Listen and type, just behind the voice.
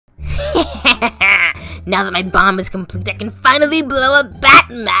Now that my bomb is complete, I can finally blow up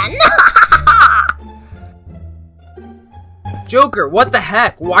Batman! Joker, what the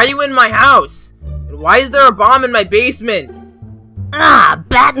heck? Why are you in my house? And why is there a bomb in my basement? Ah,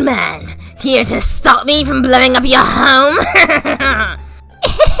 Batman! Here to stop me from blowing up your home?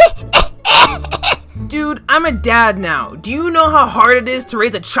 Dude, I'm a dad now. Do you know how hard it is to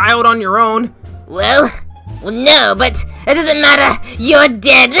raise a child on your own? Well, no, but it doesn't matter. You're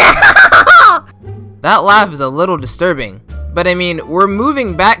dead. That laugh is a little disturbing. But I mean, we're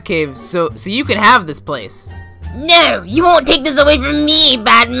moving Batcave so you can have this place. No, you won't take this away from me,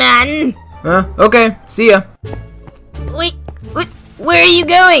 Batman. Okay, see ya. Wait, where are you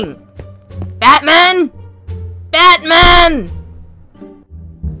going? Batman? Batman!